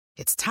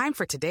It's time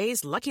for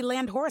today's Lucky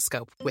Land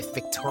horoscope with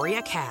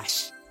Victoria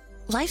Cash.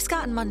 Life's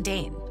gotten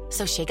mundane,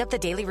 so shake up the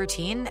daily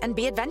routine and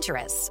be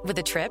adventurous with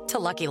a trip to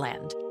Lucky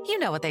Land. You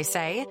know what they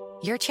say,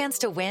 your chance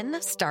to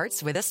win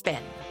starts with a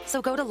spin.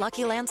 So go to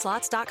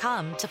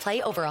LuckyLandSlots.com to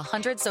play over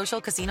 100 social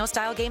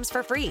casino-style games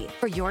for free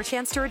for your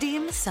chance to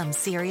redeem some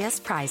serious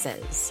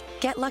prizes.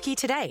 Get lucky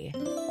today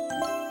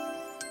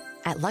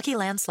at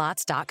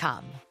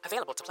LuckyLandSlots.com.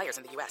 Available to players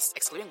in the U.S.,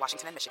 excluding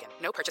Washington and Michigan.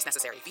 No purchase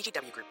necessary.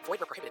 VGW Group. Void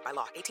where prohibited by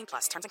law. 18+.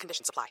 Terms and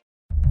conditions apply.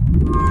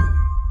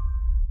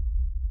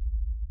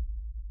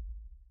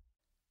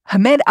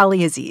 Hamed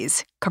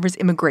Ali-Aziz covers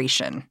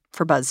immigration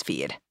for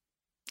BuzzFeed.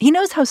 He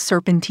knows how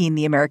serpentine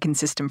the American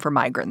system for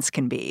migrants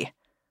can be.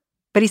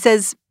 But he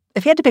says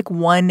if he had to pick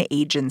one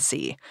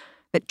agency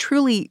that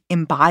truly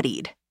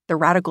embodied the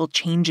radical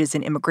changes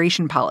in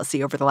immigration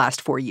policy over the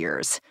last 4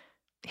 years,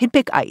 he'd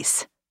pick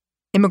ICE,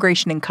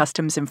 Immigration and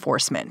Customs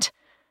Enforcement,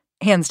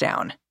 hands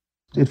down.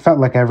 It felt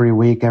like every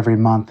week, every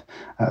month,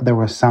 there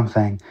was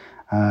something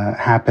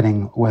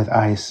happening with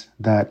ICE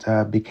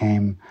that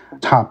became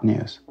top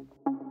news.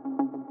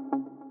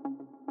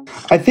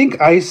 I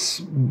think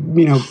ICE,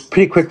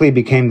 pretty quickly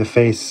became the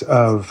face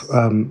of,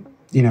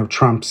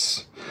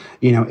 Trump's,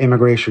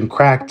 immigration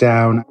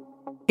crackdown.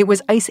 It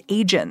was ICE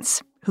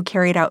agents who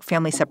carried out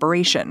family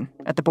separation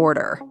at the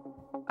border.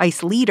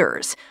 ICE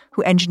leaders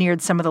who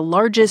engineered some of the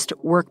largest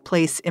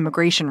workplace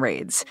immigration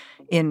raids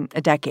in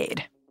a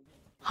decade.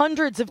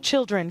 Hundreds of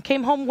children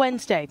came home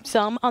Wednesday,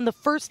 some on the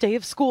first day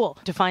of school,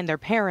 to find their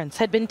parents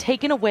had been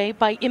taken away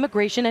by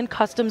Immigration and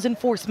Customs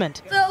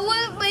Enforcement. So I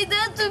want my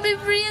dad to be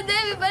free and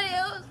everybody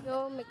else.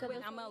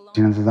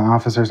 The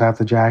officers have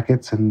the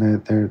jackets, and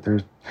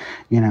there's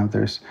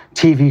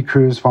TV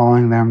crews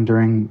following them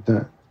during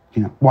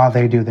while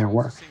they do their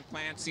work.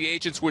 The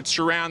agents would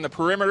surround the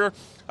perimeter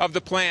of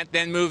the plant,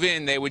 then move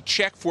in. They would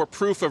check for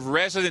proof of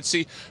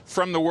residency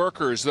from the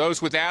workers.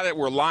 Those without it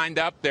were lined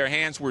up, their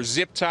hands were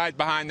zip-tied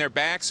behind their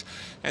backs,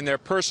 and their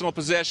personal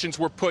possessions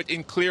were put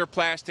in clear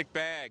plastic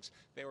bags.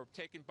 They were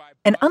taken by...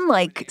 And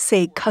unlike,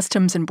 say,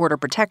 Customs and Border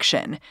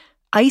Protection,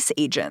 ICE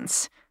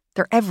agents,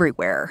 they're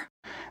everywhere.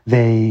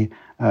 They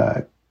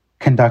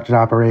conducted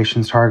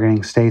operations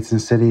targeting states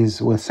and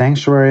cities with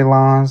sanctuary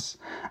laws.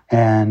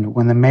 And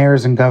when the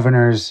mayors and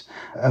governors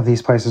of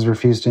these places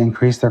refused to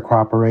increase their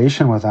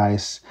cooperation with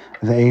ICE,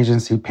 the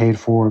agency paid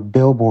for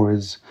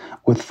billboards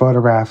with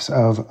photographs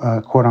of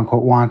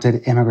quote-unquote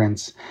wanted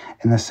immigrants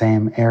in the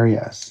same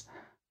areas.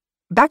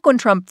 Back when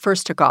Trump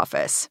first took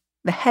office,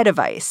 the head of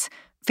ICE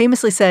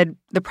famously said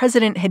the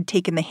president had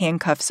taken the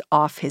handcuffs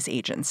off his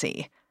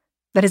agency,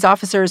 that his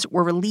officers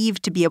were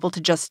relieved to be able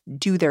to just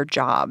do their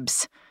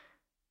jobs.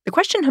 The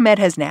question Hamed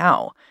has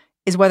now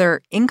is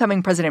whether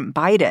incoming President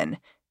Biden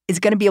is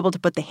going to be able to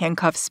put the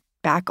handcuffs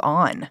back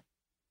on.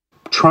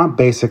 Trump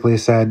basically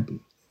said,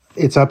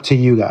 it's up to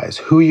you guys.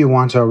 Who you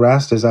want to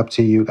arrest is up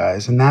to you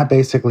guys. And that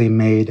basically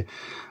made,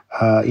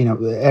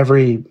 nearly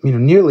every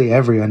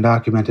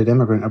undocumented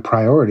immigrant a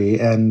priority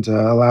and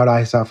allowed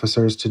ICE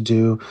officers to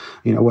do,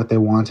 what they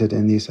wanted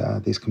in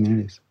these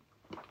communities.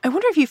 I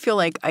wonder if you feel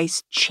like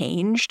ICE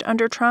changed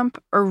under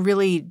Trump or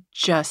really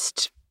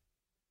just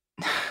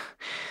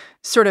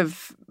sort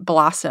of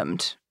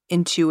blossomed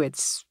into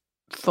its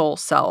full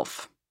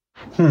self.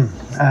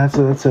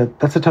 That's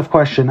a tough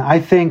question. I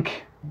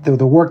think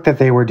the work that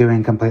they were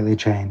doing completely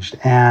changed,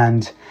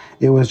 and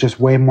it was just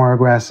way more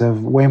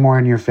aggressive, way more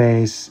in your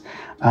face,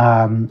 they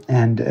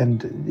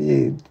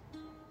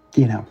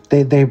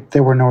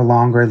were no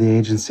longer the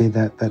agency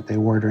that they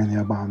were during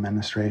the Obama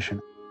administration.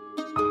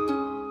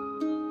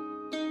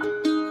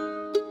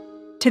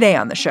 Today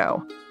on the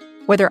show,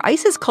 whether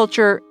ICE's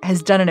culture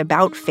has done an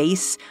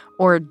about-face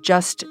or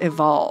just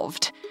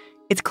evolved.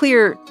 It's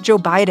clear Joe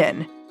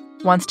Biden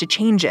wants to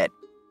change it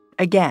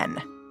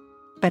again.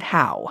 But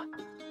how?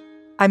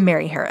 I'm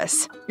Mary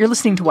Harris. You're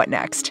listening to What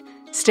Next?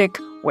 Stick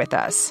with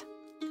us.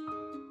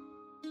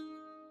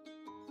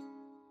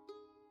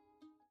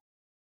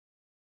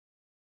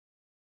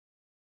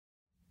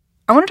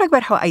 I want to talk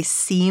about how ICE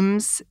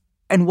seems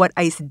and what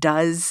ICE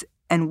does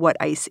and what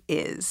ICE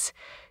is,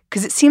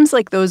 because it seems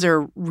like those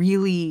are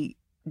really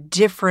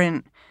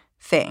different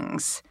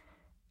things.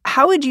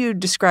 How would you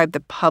describe the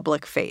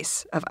public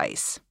face of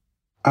ICE?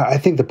 I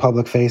think the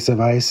public face of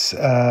ICE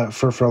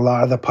for a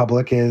lot of the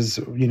public is,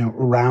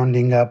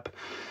 rounding up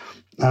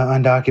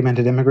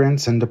undocumented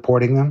immigrants and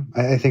deporting them.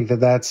 I think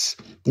that's,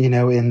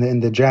 in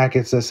the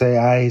jackets that say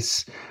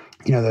ICE,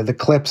 the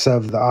clips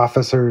of the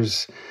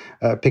officers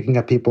picking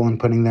up people and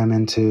putting them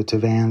into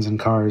vans and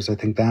cars. I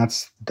think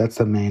that's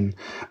the main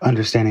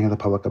understanding of the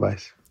public of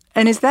ICE.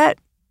 And is that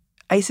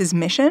ICE's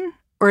mission,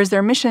 or is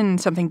their mission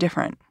something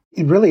different?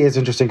 It really is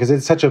interesting because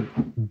it's such a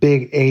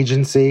big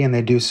agency and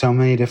they do so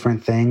many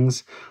different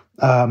things.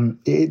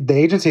 The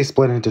agency is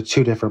split into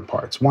two different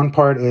parts. One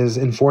part is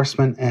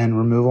enforcement and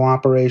removal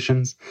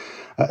operations.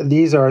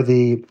 These are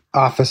the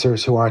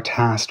officers who are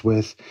tasked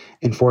with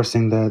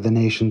enforcing the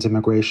nation's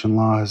immigration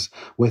laws,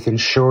 with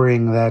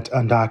ensuring that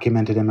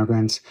undocumented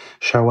immigrants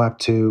show up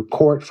to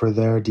court for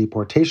their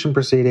deportation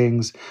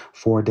proceedings,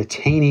 for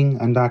detaining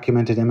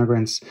undocumented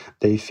immigrants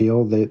they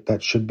feel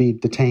that should be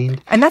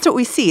detained. And that's what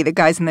we see, the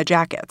guys in the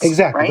jackets.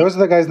 Exactly. Right? Those are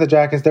the guys in the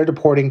jackets. They're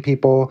deporting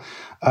people.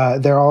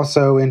 They're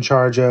also in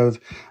charge of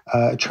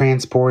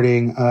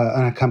transporting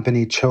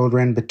unaccompanied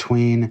children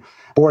between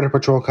Border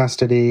Patrol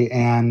custody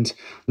and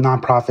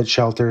nonprofit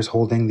shelters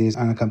holding these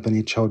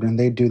unaccompanied children.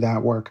 They do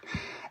that work.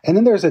 And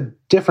then there's a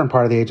different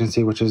part of the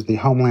agency, which is the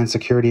Homeland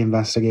Security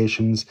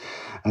Investigations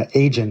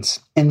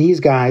agents. And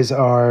these guys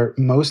are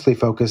mostly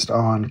focused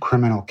on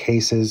criminal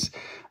cases.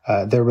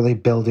 They're really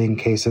building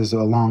cases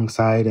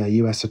alongside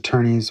U.S.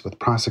 attorneys with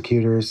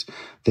prosecutors.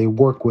 They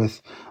work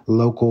with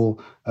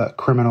local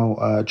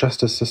criminal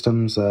justice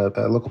systems,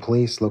 local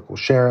police, local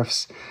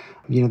sheriffs.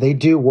 They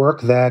do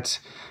work that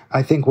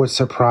I think would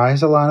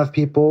surprise a lot of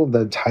people,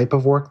 the type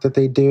of work that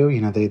they do.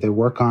 They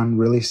work on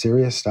really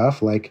serious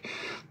stuff like,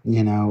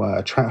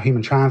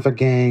 human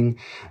trafficking,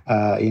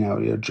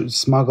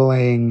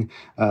 smuggling,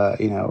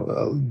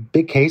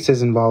 big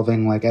cases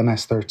involving like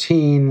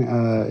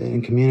MS-13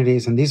 in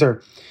communities. And these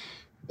are,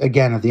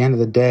 again, at the end of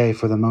the day,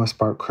 for the most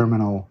part,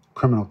 criminal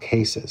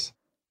cases.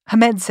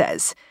 Hamed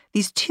says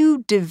these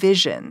two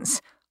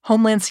divisions,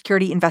 Homeland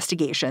Security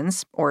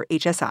Investigations, or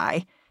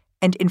HSI,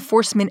 and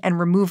Enforcement and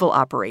Removal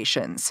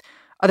Operations,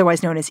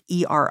 otherwise known as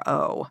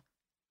ERO.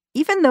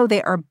 Even though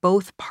they are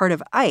both part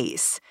of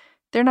ICE,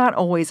 they're not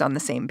always on the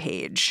same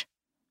page.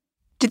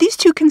 Do these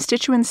two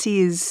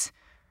constituencies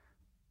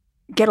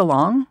get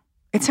along?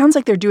 It sounds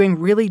like they're doing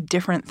really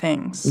different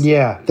things.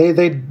 Yeah, they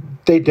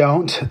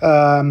don't.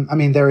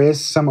 There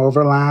is some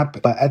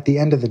overlap, but at the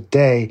end of the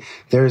day,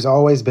 there's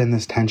always been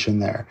this tension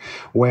there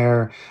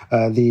where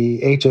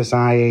the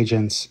HSI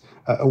agents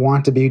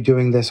want to be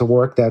doing this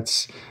work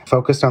that's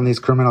focused on these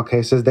criminal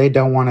cases. They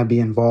don't want to be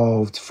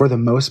involved, for the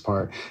most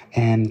part,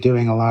 in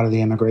doing a lot of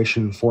the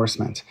immigration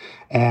enforcement.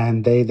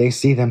 And they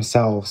see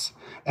themselves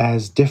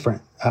as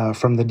different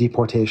from the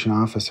deportation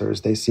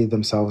officers. They see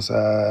themselves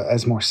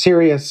as more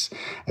serious,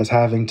 as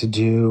having to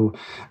do,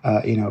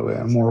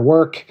 more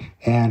work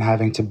and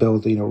having to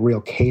build,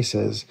 real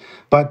cases.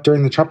 But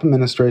during the Trump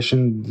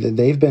administration,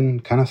 they've been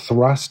kind of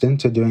thrust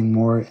into doing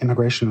more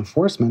immigration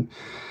enforcement.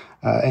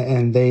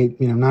 And they,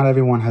 not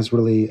everyone has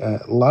really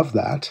loved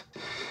that.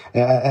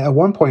 At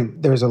one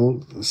point, there's a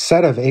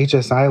set of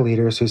HSI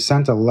leaders who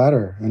sent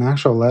an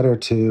actual letter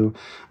to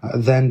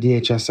then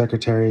DHS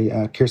Secretary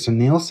Kirstjen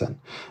Nielsen.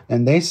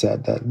 And they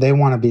said that they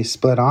want to be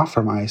split off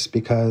from ICE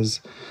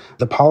because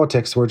the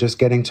politics were just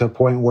getting to a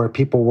point where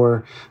people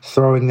were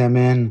throwing them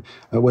in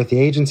with the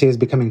agency as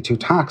becoming too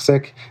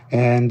toxic,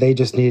 and they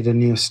just needed a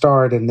new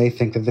start. And they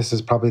think that this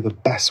is probably the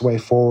best way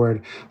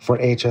forward for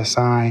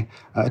HSI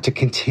to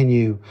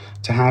continue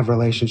to have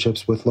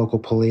relationships with local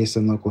police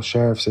and local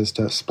sheriffs, is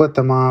to split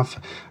them off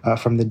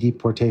from the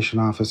deportation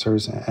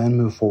officers and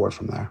move forward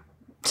from there.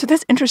 So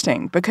that's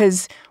interesting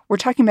because we're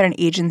talking about an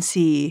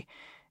agency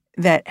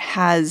that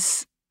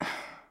has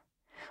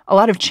a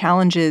lot of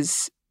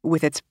challenges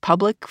with its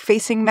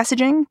public-facing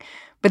messaging,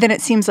 but then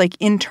it seems like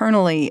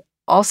internally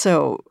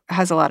also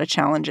has a lot of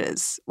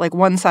challenges. Like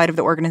one side of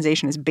the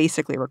organization has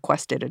basically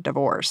requested a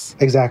divorce.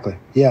 Exactly.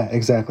 Yeah,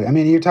 exactly.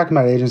 You're talking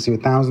about an agency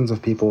with thousands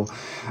of people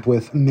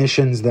with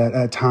missions that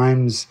at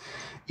times,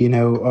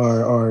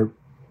 are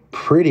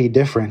pretty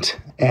different.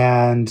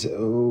 And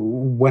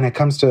when it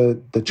comes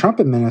to the Trump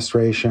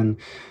administration,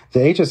 the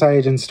HSI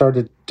agents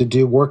started to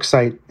do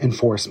worksite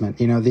enforcement.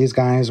 These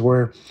guys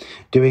were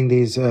doing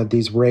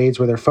these raids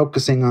where they're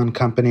focusing on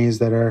companies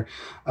that are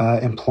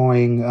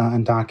employing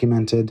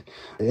undocumented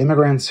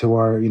immigrants who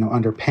are,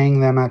 underpaying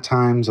them at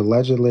times,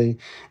 allegedly.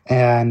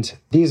 And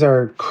these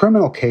are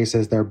criminal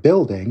cases they're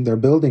building. They're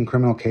building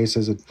criminal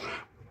cases.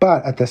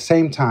 But at the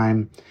same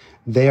time,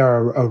 they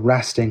are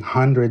arresting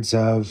hundreds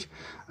of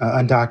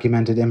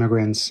undocumented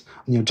immigrants,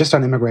 just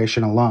on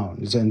immigration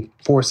alone, and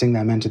forcing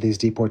them into these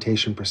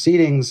deportation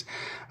proceedings.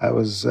 It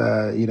was,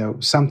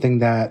 something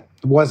that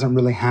wasn't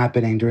really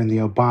happening during the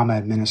Obama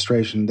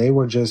administration. They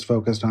were just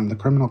focused on the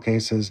criminal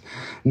cases,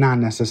 not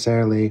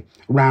necessarily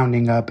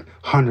rounding up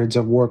hundreds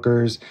of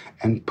workers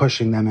and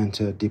pushing them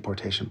into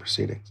deportation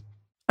proceedings.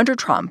 Under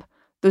Trump,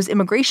 those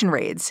immigration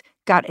raids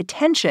got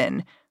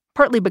attention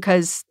partly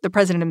because the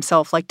president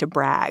himself liked to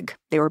brag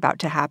they were about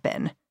to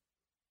happen.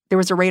 There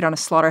was a raid on a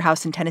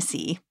slaughterhouse in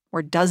Tennessee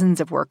where dozens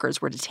of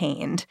workers were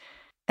detained,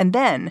 and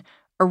then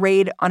a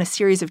raid on a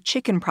series of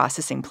chicken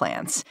processing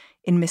plants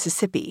in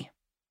Mississippi.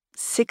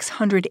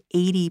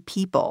 680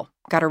 people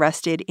got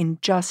arrested in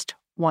just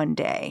one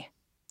day.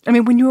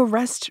 When you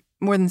arrest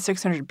more than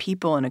 600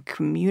 people in a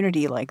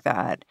community like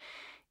that,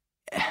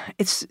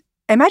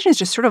 I imagine it's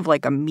just sort of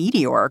like a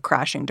meteor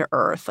crashing to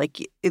Earth. Like,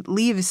 it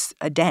leaves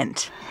a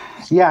dent.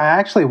 Yeah, I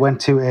actually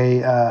went to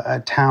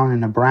a town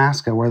in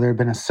Nebraska where there had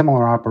been a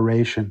similar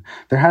operation.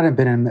 There hadn't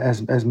been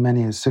as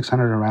many as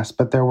 600 arrests,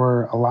 but there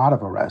were a lot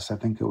of arrests. I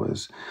think it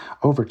was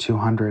over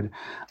 200.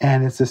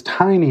 And it's this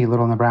tiny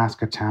little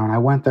Nebraska town. I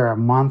went there a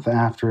month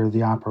after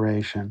the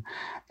operation.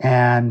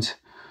 And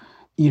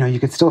you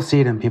could still see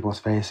it in people's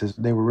faces.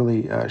 They were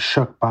really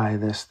shook by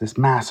this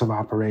massive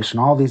operation,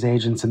 all these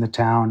agents in the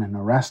town and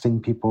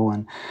arresting people.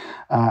 And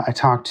I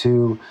talked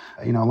to,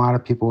 a lot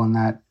of people in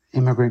that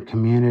immigrant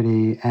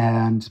community,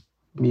 and,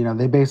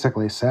 they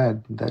basically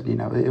said that,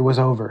 it was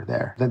over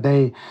there, that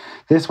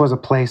this was a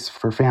place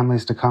for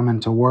families to come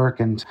and to work,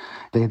 and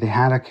they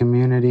had a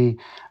community,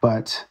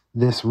 but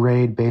this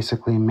raid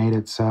basically made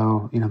it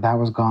so, that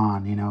was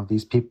gone.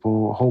 These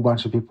people, a whole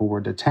bunch of people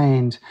were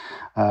detained.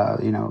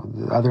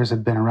 The others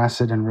had been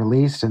arrested and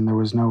released, and there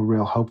was no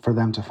real hope for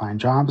them to find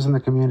jobs in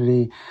the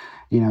community.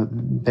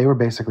 They were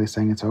basically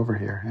saying it's over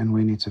here and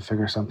we need to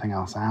figure something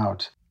else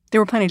out. They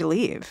were planning to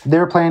leave. They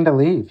were planning to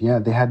leave, yeah.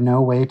 They had no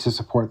way to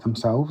support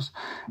themselves,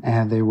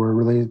 and they were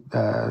really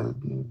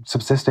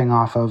subsisting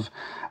off of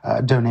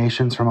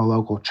donations from a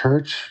local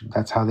church.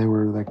 That's how they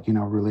were,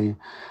 really,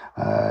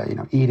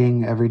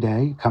 eating every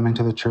day, coming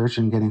to the church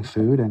and getting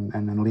food and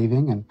then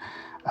leaving.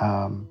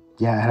 And,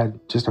 it had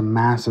just a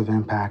massive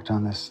impact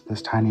on this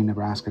tiny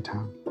Nebraska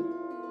town.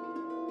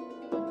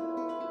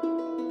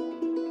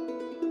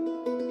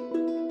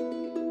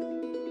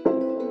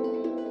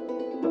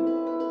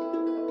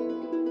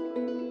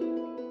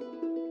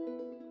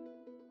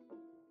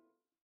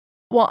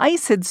 While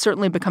ICE had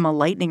certainly become a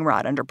lightning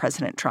rod under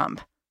President Trump,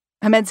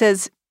 Hamed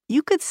says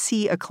you could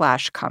see a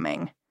clash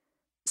coming.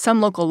 Some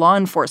local law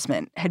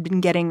enforcement had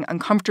been getting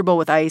uncomfortable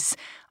with ICE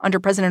under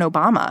President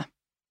Obama.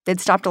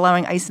 They'd stopped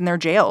allowing ICE in their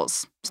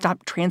jails,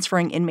 stopped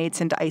transferring inmates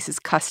into ICE's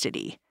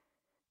custody.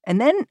 And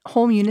then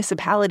whole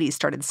municipalities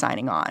started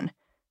signing on.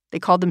 They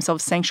called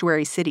themselves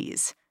sanctuary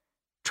cities.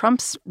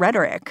 Trump's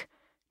rhetoric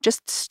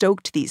just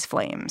stoked these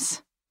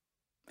flames.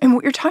 And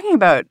what you're talking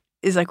about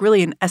is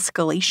really an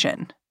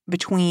escalation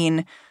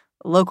between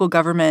local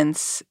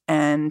governments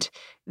and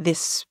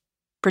this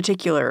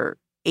particular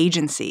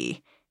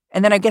agency.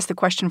 And then I guess the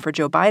question for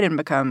Joe Biden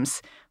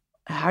becomes,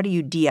 how do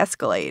you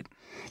de-escalate?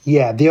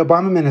 Yeah, the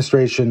Obama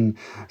administration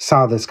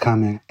saw this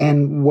coming.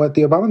 And what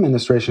the Obama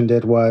administration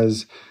did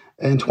was,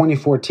 in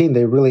 2014,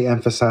 they really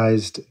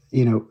emphasized,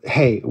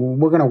 hey,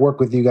 we're going to work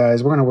with you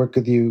guys. We're going to work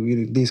with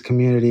you, these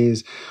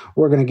communities.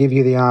 We're going to give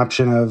you the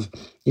option of,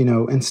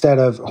 instead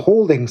of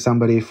holding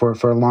somebody for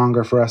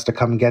longer for us to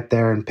come get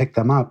there and pick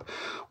them up,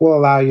 we'll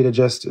allow you to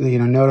just,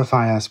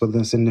 notify us when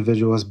this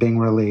individual is being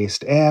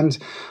released. And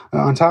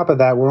on top of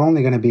that, we're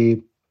only going to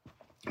be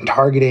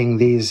targeting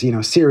these,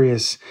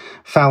 serious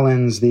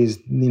felons, these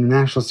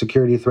national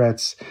security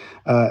threats,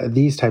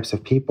 these types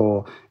of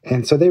people.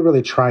 And so they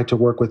really tried to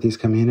work with these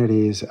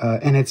communities.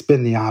 And it's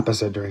been the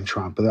opposite during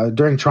Trump.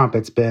 During Trump,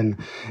 it's been,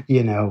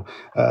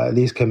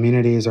 these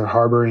communities are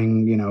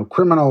harboring,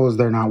 criminals.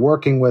 They're not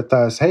working with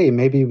us. Hey,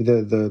 maybe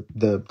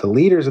the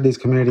leaders of these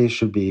communities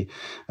should be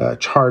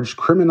charged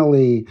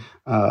criminally.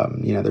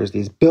 There's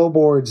these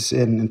billboards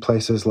in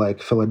places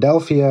like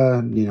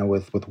Philadelphia,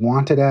 with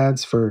wanted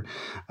ads for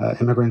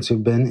immigrants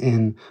who've been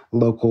in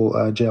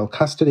local jail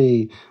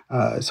custody.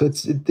 So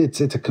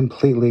it's a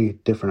completely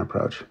different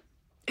approach.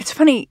 It's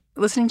funny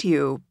listening to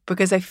you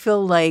because I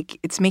feel like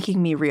it's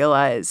making me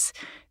realize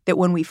that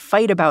when we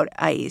fight about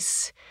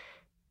ICE,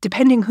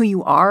 depending who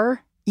you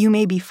are, you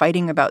may be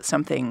fighting about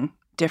something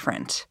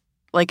different.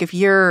 Like if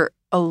you're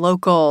a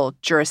local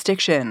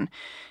jurisdiction,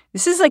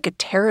 this is like a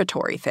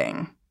territory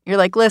thing. You're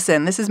like,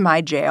 listen, this is my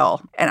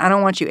jail and I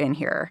don't want you in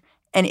here.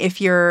 And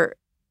if you're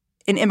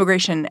an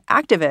immigration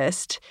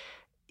activist,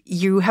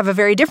 you have a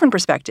very different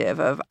perspective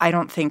of, I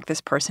don't think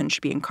this person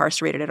should be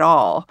incarcerated at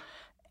all.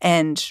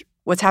 And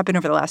what's happened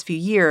over the last few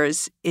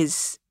years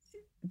is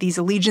these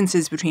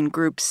allegiances between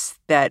groups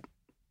that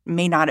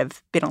may not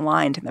have been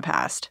aligned in the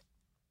past.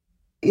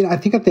 I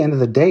think at the end of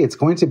the day, it's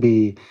going to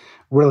be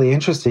really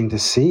interesting to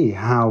see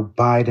how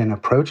Biden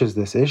approaches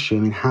this issue. I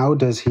mean, how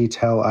does he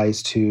tell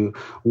ICE to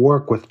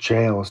work with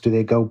jails? Do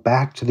they go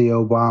back to the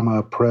Obama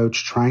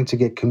approach, trying to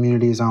get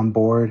communities on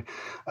board?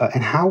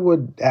 And how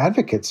would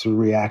advocates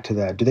react to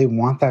that? Do they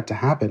want that to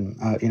happen?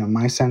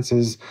 My sense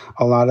is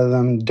a lot of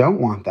them don't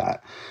want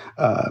that.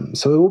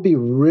 So it will be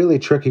really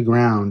tricky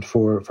ground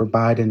for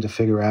Biden to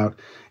figure out,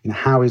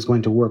 how he's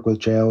going to work with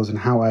jails and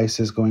how ICE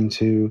is going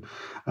to,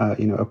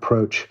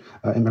 approach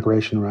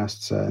immigration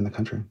arrests in the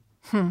country.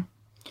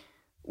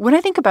 When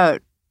I think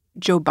about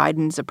Joe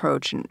Biden's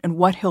approach and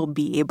what he'll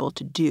be able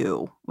to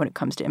do when it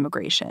comes to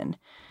immigration,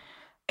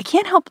 I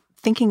can't help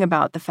thinking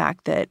about the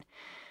fact that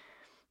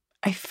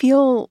I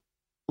feel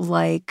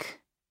like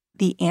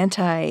the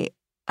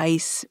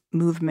anti-ICE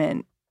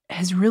movement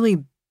has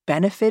really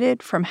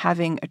benefited from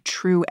having a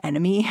true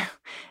enemy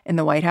in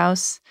the White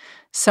House,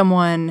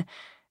 someone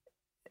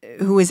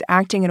who is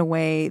acting in a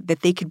way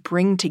that they could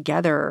bring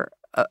together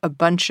a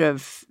bunch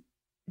of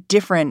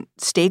different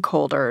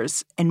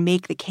stakeholders and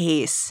make the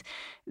case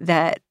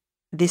that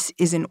this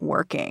isn't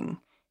working.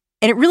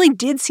 And it really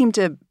did seem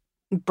to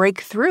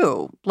break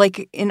through.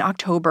 Like in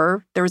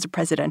October, there was a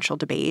presidential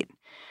debate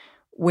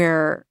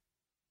where,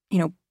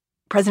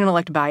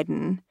 President-elect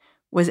Biden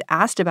was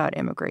asked about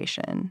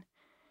immigration.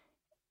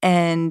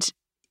 And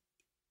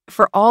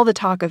for all the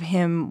talk of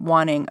him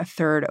wanting a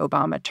third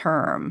Obama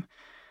term,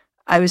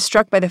 I was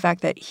struck by the fact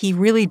that he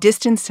really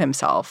distanced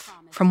himself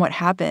from what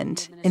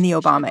happened in the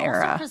Obama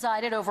era. Also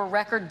presided over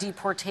record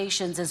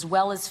deportations as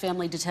well as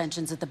family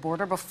detentions at the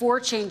border before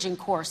changing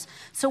course.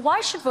 So why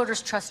should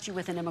voters trust you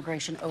with an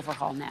immigration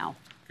overhaul now?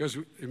 Because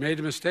we made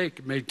a mistake.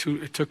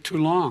 It took too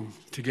long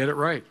to get it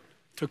right.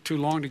 It took too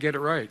long to get it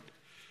right.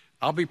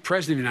 I'll be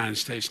president of the United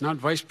States, not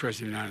vice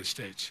president of the United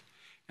States.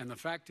 And the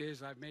fact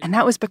is, And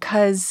that was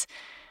because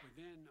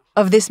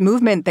of this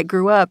movement that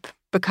grew up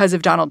because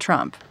of Donald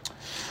Trump.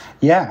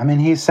 Yeah, I mean,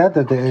 he said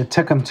that it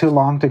took him too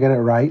long to get it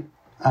right,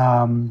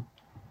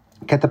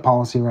 get the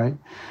policy right.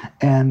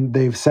 And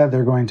they've said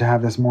they're going to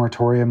have this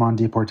moratorium on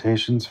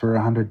deportations for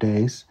 100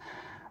 days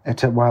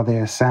while they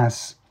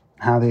assess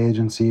how the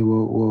agency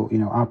will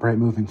operate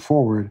moving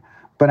forward.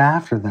 But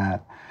after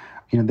that,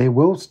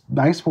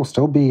 ICE will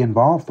still be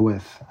involved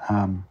with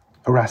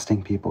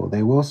arresting people.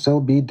 They will still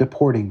be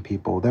deporting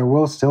people. There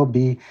will still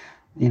be,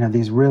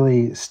 these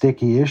really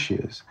sticky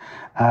issues.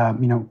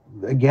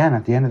 Again,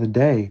 at the end of the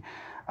day,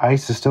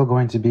 ICE is still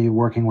going to be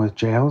working with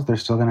jails. They're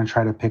still going to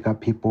try to pick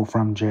up people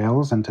from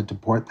jails and to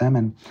deport them.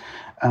 And,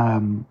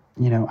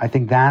 I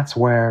think that's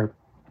where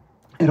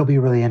it'll be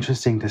really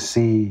interesting to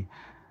see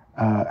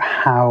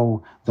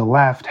how the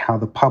left, how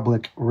the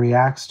public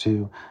reacts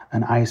to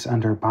an ICE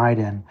under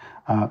Biden.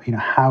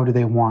 How do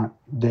they want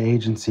the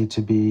agency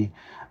to be,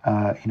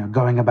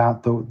 going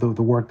about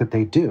the work that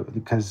they do?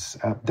 Because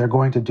they're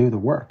going to do the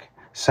work.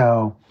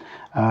 So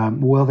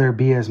will there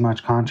be as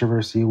much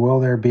controversy? Will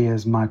there be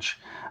as much,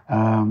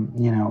 there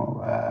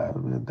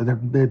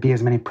be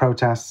as many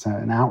protests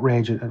and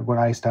outrage at what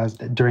ICE does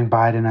during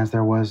Biden as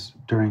there was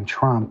during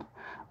Trump?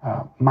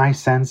 My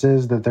sense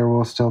is that there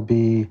will still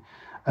be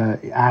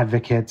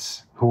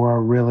advocates who are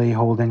really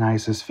holding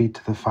ICE's feet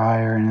to the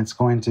fire, and it's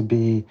going to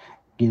be,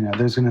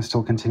 there's going to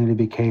still continue to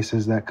be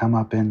cases that come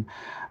up in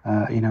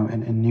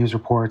news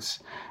reports,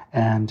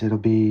 and it'll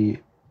be,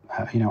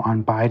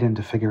 on Biden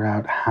to figure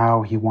out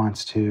how he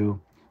wants to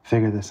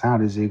figure this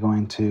out. Is he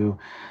going to,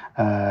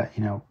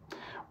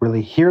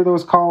 really hear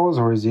those calls,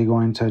 or is he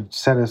going to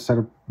set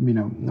a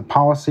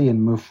policy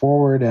and move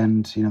forward,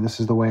 and this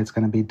is the way it's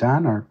going to be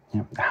done, or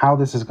how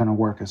this is going to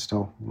work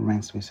still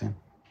remains to be seen.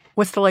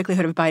 What's the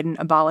likelihood of Biden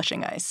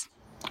abolishing ICE?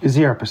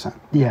 0%.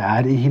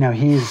 Yeah,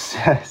 he's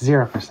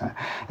 0%.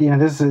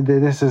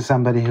 This is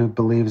somebody who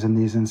believes in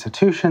these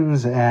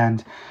institutions,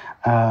 and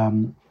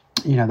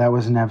that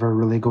was never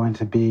really going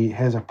to be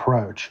his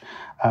approach.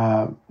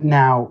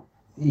 Now,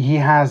 he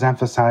has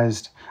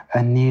emphasized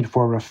a need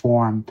for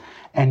reform,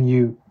 and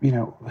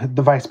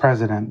the vice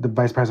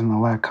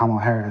president-elect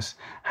Kamala Harris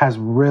has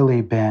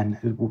really been,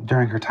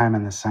 during her time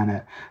in the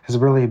Senate, has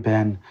really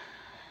been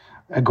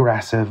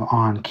aggressive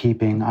on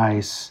keeping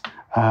ICE,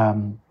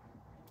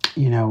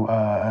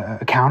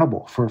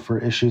 accountable for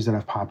issues that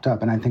have popped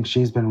up. And I think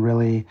she's been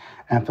really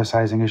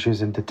emphasizing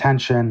issues in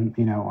detention,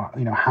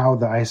 how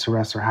the ICE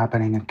arrests are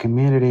happening in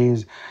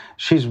communities.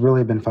 She's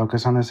really been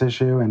focused on this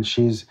issue, and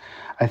she's,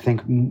 I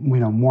think,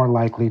 more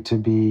likely to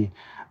be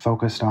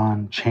focused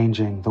on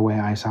changing the way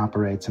ICE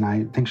operates. And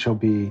I think she'll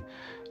be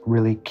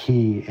really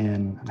key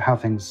in how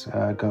things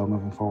go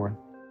moving forward.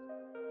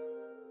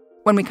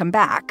 When we come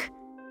back,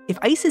 if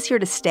ICE is here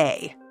to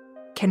stay,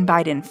 can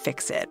Biden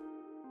fix it?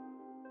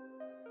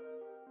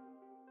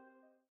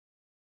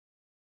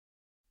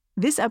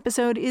 This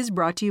episode is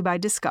brought to you by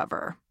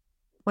Discover.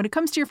 When it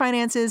comes to your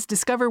finances,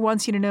 Discover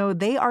wants you to know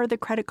they are the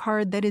credit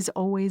card that is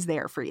always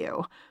there for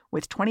you.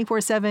 With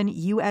 24/7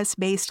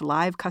 U.S.-based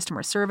live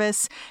customer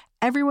service,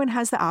 everyone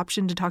has the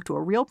option to talk to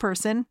a real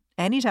person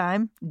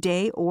anytime,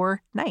 day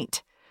or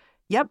night.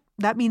 Yep,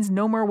 that means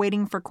no more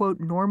waiting for, quote,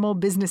 normal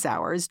business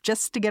hours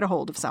just to get a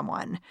hold of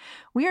someone.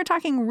 We are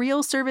talking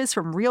real service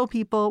from real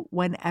people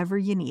whenever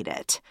you need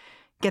it.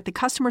 Get the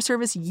customer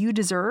service you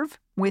deserve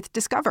with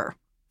Discover.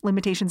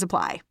 Limitations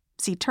apply.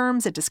 See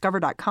terms at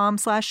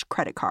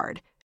discover.com/creditcard.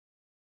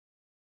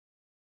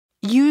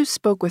 You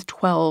spoke with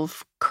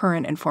 12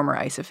 current and former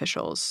ICE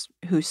officials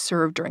who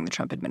served during the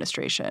Trump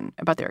administration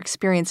about their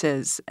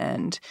experiences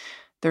and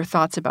their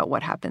thoughts about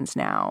what happens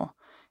now.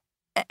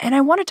 And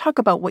I want to talk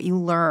about what you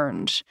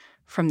learned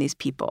from these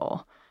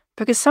people,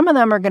 because some of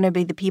them are going to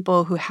be the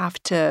people who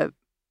have to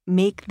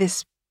make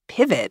this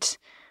pivot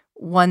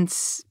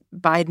once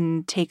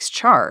Biden takes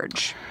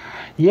charge.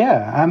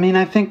 Yeah, I mean,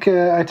 I think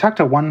I talked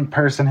to one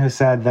person who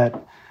said that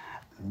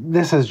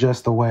this is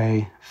just the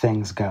way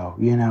things go.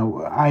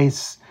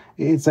 ICE,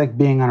 it's like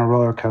being on a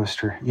roller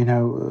coaster.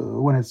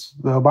 When it's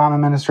the Obama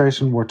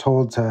administration, we're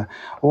told to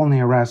only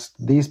arrest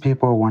these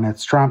people. When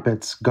it's Trump,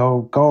 it's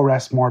go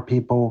arrest more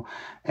people.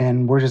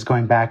 And we're just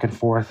going back and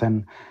forth,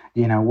 and,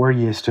 we're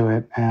used to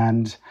it.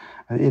 And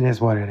it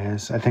is what it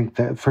is. I think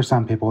that for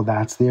some people,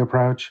 that's the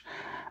approach.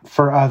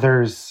 For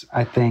others,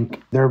 I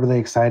think they're really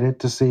excited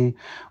to see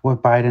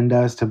what Biden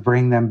does to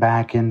bring them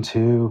back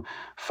into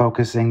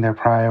focusing their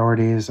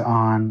priorities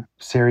on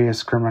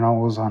serious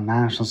criminals, on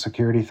national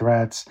security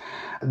threats.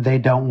 They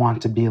don't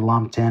want to be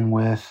lumped in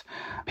with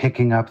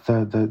picking up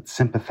the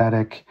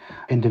sympathetic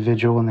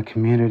individual in the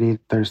community.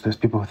 There's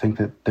people who think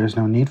that there's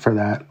no need for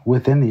that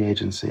within the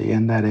agency,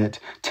 and that it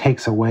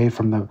takes away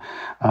from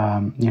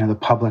the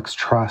public's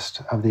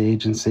trust of the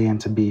agency,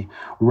 and to be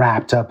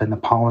wrapped up in the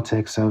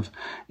politics of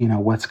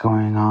what's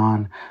going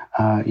on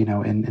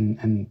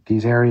in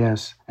these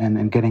areas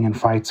and getting in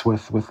fights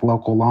with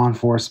local law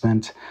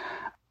enforcement.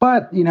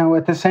 But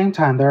at the same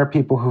time, there are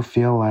people who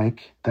feel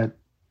like that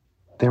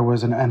there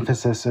was an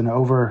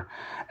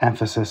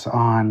overemphasis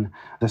on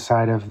the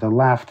side of the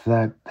left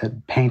that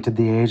painted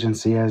the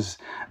agency as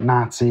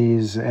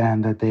Nazis,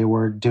 and that they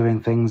were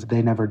doing things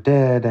they never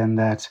did, and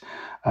that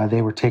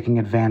they were taking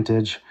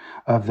advantage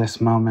of this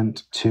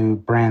moment to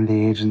brand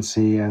the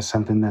agency as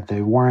something that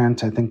they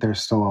weren't. I think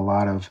there's still a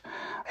lot of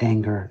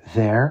anger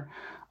there.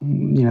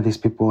 These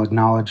people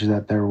acknowledge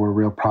that there were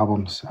real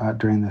problems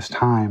during this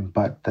time,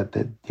 but that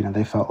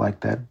they felt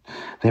like that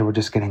they were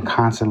just getting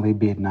constantly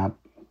beaten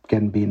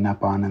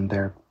up on, and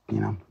they're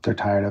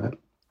tired of it.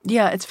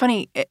 Yeah, it's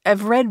funny.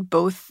 I've read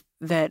both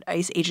that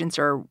ICE agents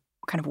are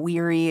kind of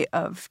weary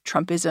of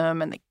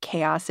Trumpism and the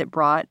chaos it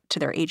brought to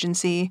their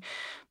agency,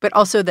 but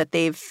also that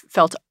they've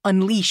felt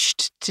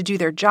unleashed to do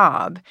their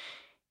job.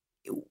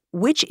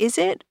 Which is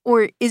it,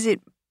 or is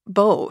it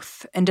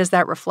both? And does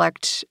that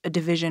reflect a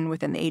division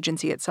within the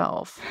agency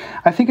itself?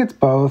 I think it's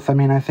both. I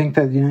mean, I think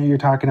that, you're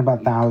talking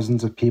about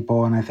thousands of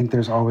people, and I think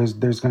there's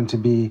going to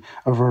be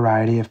a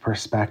variety of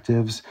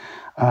perspectives.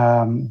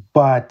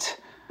 But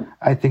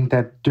I think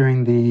that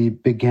during the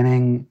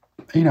beginning,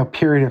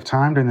 period of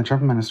time during the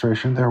Trump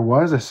administration, there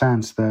was a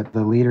sense that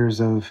the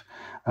leaders of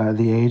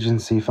the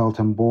agency felt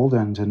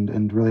emboldened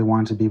and really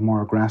wanted to be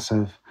more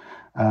aggressive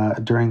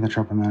during the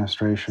Trump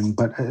administration.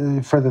 But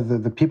for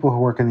the people who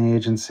work in the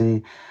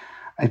agency,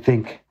 I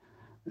think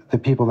the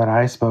people that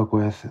I spoke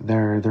with,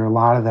 there are a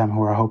lot of them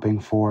who are hoping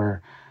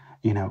for,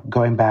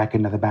 going back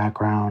into the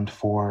background,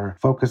 for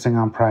focusing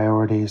on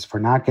priorities, for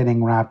not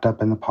getting wrapped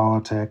up in the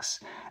politics,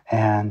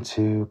 and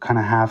to kind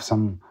of have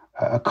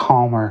a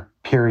calmer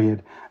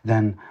period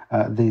than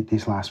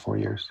these last 4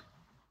 years.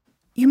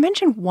 You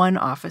mentioned one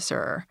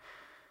officer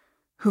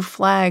who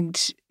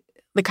flagged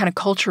the kind of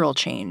cultural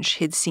change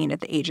he'd seen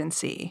at the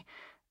agency,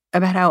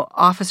 about how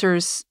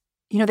officers,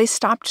 they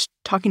stopped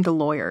talking to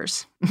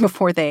lawyers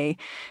before they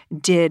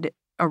did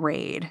a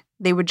raid.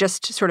 They would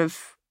just sort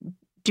of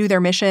do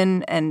their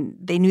mission, and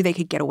they knew they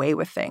could get away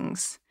with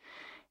things.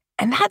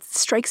 And that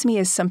strikes me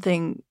as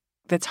something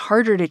that's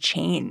harder to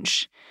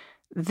change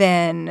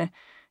than,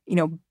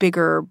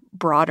 bigger,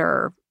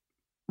 broader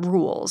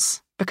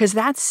rules, because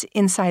that's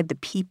inside the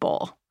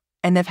people,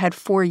 and they've had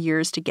 4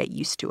 years to get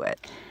used to it.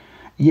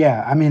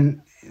 Yeah, I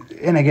mean,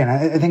 and again,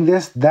 I think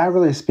that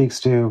really speaks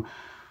to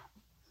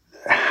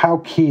how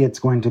key it's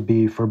going to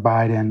be for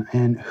Biden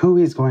and who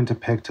he's going to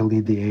pick to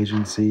lead the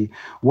agency,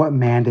 what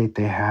mandate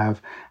they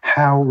have,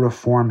 how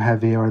reform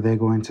heavy are they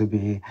going to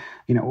be,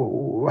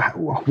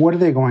 what are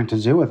they going to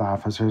do with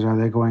officers? Are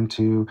they going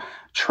to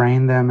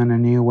train them in a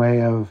new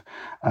way of,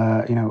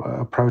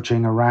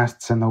 approaching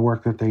arrests and the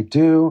work that they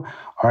do?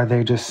 Are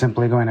they just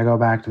simply going to go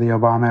back to the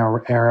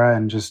Obama era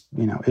and just,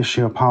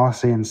 issue a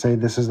policy and say,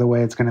 this is the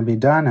way it's going to be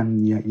done,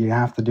 and you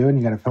have to do it, and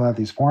you got to fill out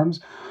these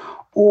forms?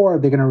 Or are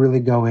they going to really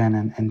go in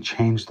and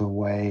change the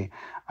way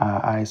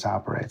ICE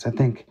operates? I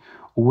think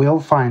we'll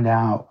find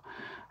out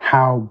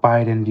how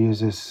Biden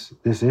views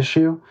this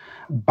issue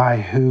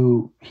by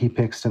who he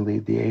picks to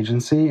lead the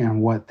agency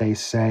and what they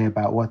say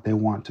about what they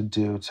want to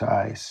do to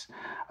ICE.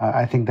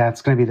 I think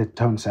that's going to be the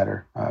tone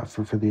setter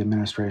for the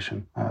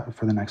administration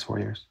for the next 4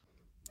 years.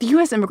 The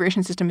U.S.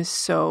 immigration system is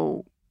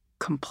so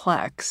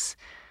complex.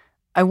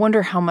 I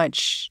wonder how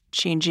much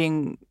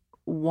changing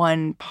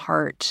one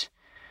part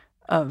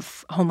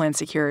of Homeland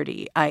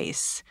Security,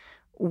 ICE,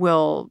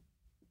 will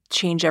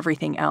change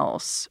everything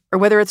else, or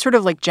whether it's sort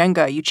of like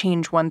Jenga, you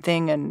change one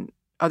thing and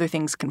other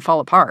things can fall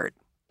apart.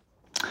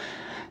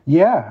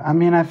 Yeah, I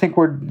mean, I think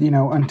we're,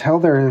 until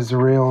there is a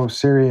real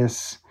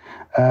serious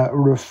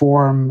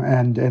reform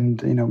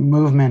and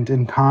movement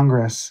in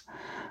Congress,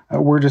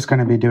 we're just going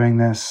to be doing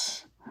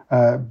this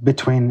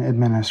between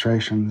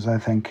administrations. I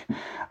think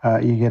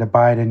you get a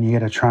Biden, you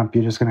get a Trump,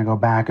 you're just going to go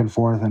back and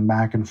forth and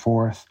back and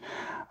forth.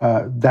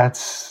 That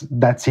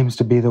seems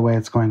to be the way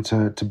it's going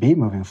to be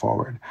moving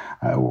forward.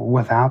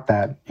 Without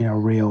that,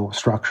 real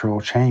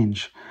structural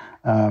change,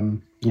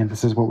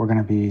 this is what we're going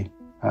to be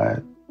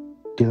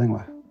dealing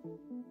with.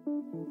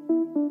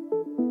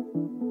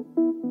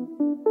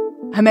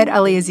 Hamed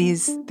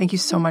Ali-Aziz, thank you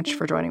so much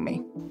for joining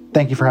me.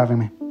 Thank you for having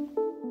me.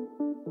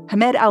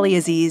 Hamed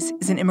Ali-Aziz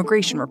is an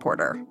immigration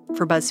reporter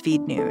for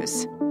BuzzFeed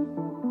News.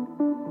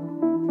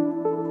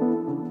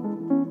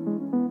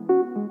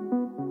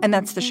 And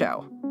that's the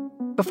show.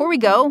 Before we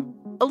go,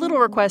 a little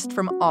request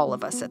from all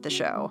of us at the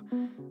show.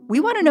 We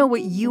want to know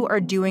what you are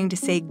doing to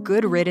say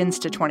good riddance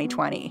to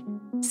 2020.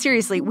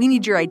 Seriously, we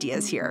need your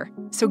ideas here.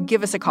 So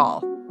give us a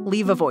call.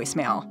 Leave a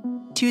voicemail.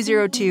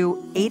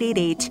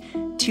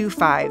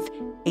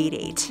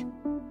 202-888-2588.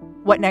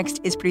 What Next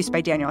is produced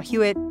by Daniel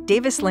Hewitt,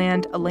 Davis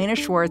Land, Elena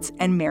Schwartz,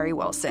 and Mary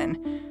Wilson.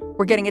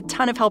 We're getting a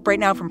ton of help right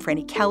now from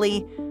Franny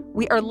Kelly.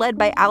 We are led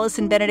by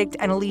Allison Benedict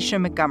and Alicia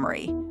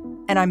Montgomery.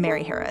 And I'm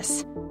Mary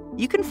Harris.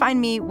 You can find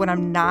me when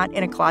I'm not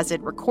in a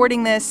closet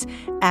recording this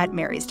at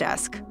Mary's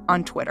Desk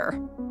on Twitter.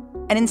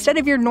 And instead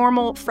of your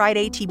normal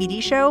Friday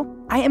TBD show,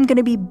 I am going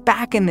to be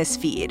back in this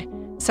feed.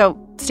 So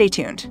stay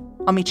tuned.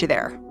 I'll meet you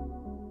there.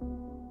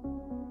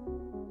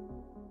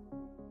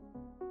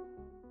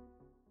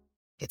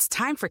 It's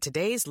time for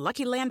today's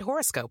Lucky Land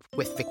horoscope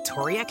with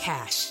Victoria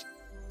Cash.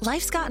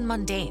 Life's gotten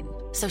mundane,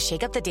 so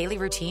shake up the daily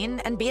routine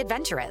and be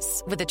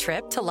adventurous with a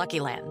trip to Lucky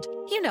Land.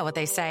 You know what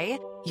they say.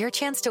 Your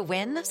chance to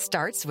win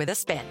starts with a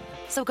spin.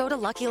 So go to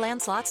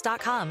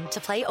LuckyLandSlots.com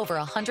to play over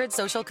 100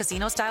 social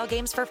casino-style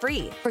games for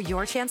free for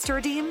your chance to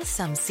redeem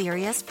some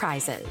serious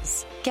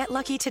prizes. Get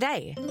lucky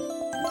today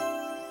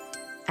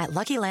at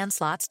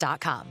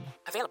LuckyLandSlots.com.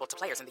 Available to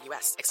players in the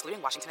U.S.,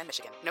 excluding Washington and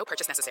Michigan. No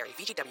purchase necessary.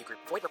 VGW Group.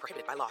 Void where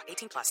prohibited by law.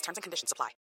 18+. Terms and conditions apply.